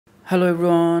Hello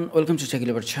everyone, welcome to Techie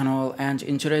Lover channel, and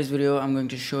in today's video I'm going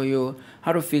to show you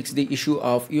how to fix the issue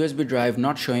of USB drive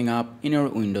not showing up in your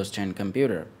Windows 10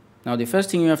 computer. Now the first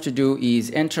thing you have to do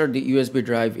is enter the USB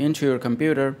drive into your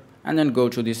computer and then go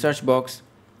to the search box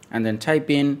and then type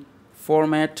in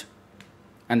format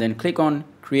and then click on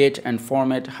create and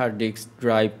format hard disk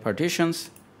drive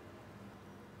partitions.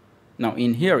 Now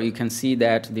in here you can see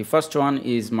that the first one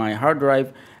is my hard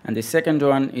drive and the second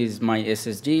one is my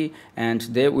SSD, and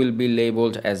they will be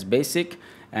labeled as basic.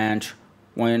 And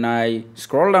when I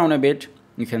scroll down a bit,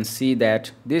 you can see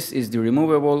that this is the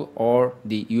removable or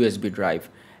the USB drive,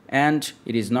 and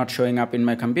it is not showing up in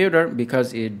my computer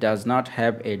because it does not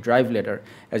have a drive letter.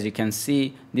 As you can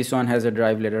see, this one has a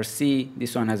drive letter C,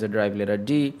 this one has a drive letter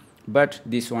D, but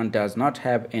this one does not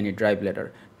have any drive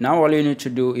letter. Now all you need to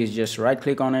do is just right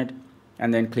click on it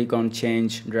and then click on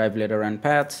change drive letter and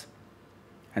paths,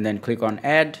 and then click on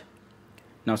add.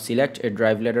 Now select a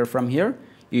drive letter from here,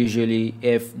 usually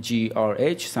F, G or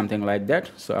H, something like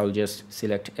that. So I'll just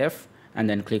select F and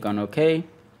then click on OK.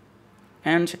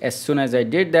 And as soon as I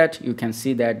did that, you can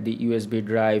see that the USB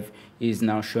drive is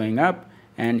now showing up,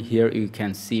 and here you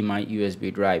can see my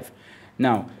USB drive.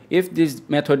 Now if this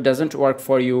method doesn't work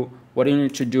for you, what you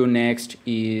need to do next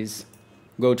is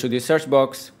go to the search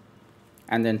box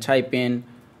and then type in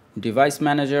device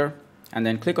manager and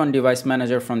then click on device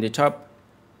manager from the top.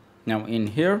 Now in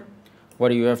here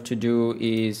what you have to do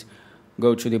is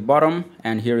go to the bottom,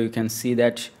 and here you can see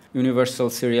that universal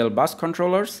serial bus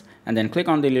controllers, and then click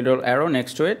on the little arrow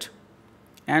next to it,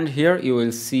 and here you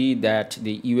will see that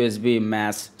the USB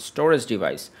mass storage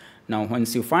device. Now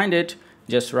once you find it,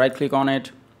 just right click on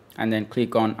it and then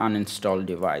click on uninstall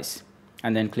device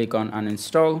and then click on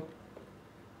uninstall.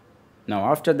 Now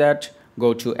after that,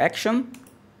 go to action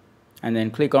and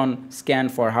then click on scan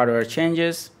for hardware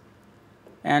changes,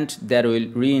 and that will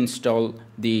reinstall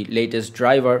the latest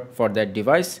driver for that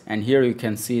device. And here you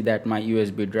can see that my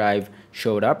USB drive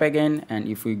showed up again, and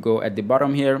if we go at the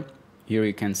bottom here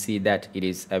you can see that it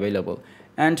is available,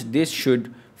 and this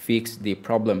should fix the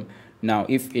problem. Now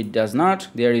if it does not,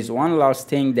 there is one last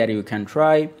thing that you can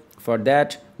try. For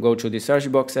that, go to the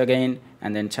search box again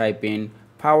and then type in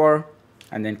power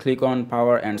and then click on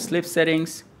power and sleep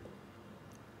settings.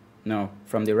 Now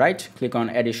from the right, click on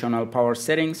additional power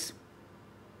settings.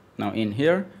 Now in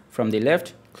here from the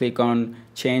left, click on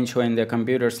change when the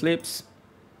computer sleeps,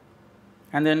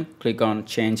 and then click on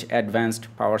change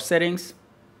advanced power settings.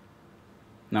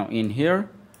 Now in here,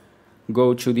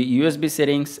 go to the USB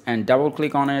settings and double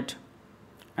click on it,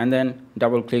 and then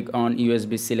double click on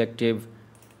USB selective.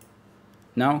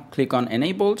 Now click on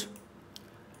enabled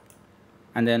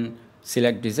and then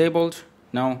select disabled.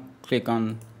 Now click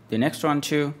on the next one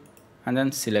too and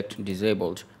then select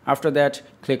disabled. After that,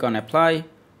 click on apply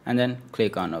and then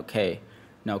click on OK.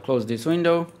 Now close this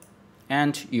window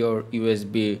and your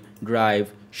USB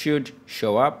drive should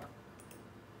show up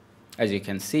as you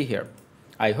can see here.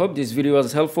 I hope this video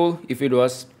was helpful. If it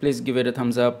was, please give it a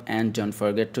thumbs up and don't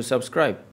forget to subscribe.